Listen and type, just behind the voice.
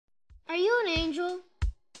Are you an angel?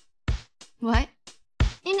 What?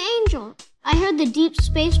 An angel. I heard the deep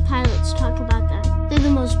space pilots talk about them. They're the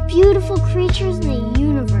most beautiful creatures in the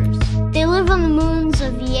universe. They live on the moons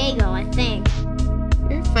of 𝐓𝐴𝐸, I think.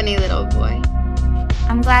 You're a funny little boy.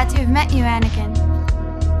 I'm glad to have met you, Anakin.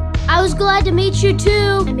 I was glad to meet you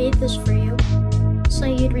too. I made this for you, so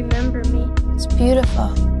you'd remember me. It's beautiful,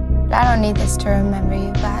 but I don't need this to remember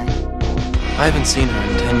you by. I haven't seen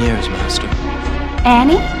her in 10 years, Master.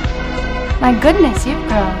 Annie? My goodness, you've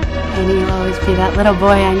grown. Annie, you'll always be that little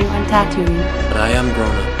boy I knew on Tatooine. But I am grown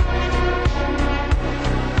up.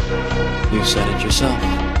 You said it yourself.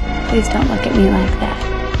 Please don't look at me like that.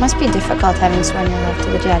 It must be difficult having sworn your love to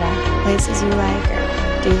the Jedi. Places you like, or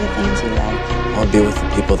do the things you like. I'll be with the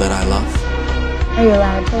people that I love. Are you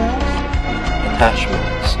allowed to love? Attachment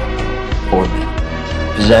is forbidden.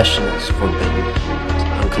 Possession is forbidden.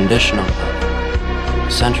 Unconditional love,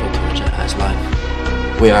 essential to a Jedi's life.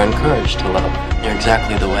 We are encouraged to love. You're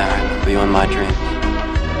exactly the way I remember you in my dreams.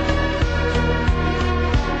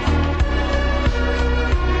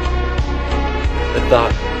 The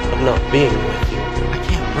thought of not being with you, I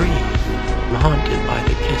can't breathe. I'm haunted by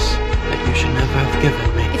the kiss that you should never have given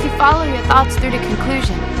me. If you follow your thoughts through to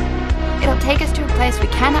conclusion, it'll take us to a place we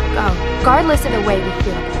cannot go, regardless of the way we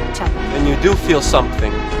feel about each other. And you do feel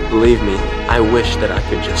something. Believe me, I wish that I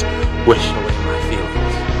could just wish away my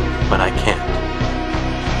feelings, but I can't.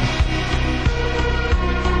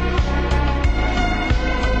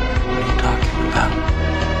 What are you talking about?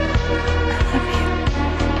 I love you.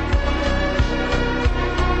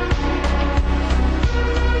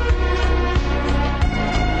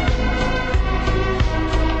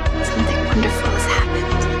 Something wonderful has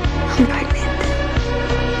happened. I'm pregnant.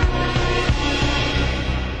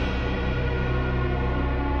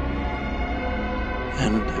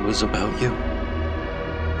 And it was about you.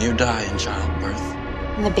 You die in childbirth.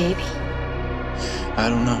 And the baby? I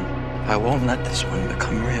don't know. I won't let this one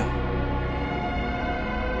become real.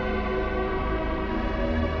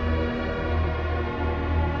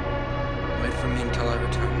 Wait for me until I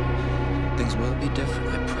return. Things will be different,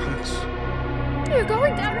 I promise. You're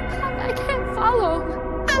going down a path I can't follow.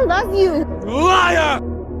 I love you. Liar!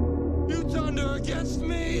 You turned her against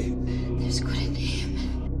me! There's good in him.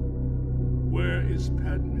 Where is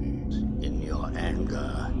Padme?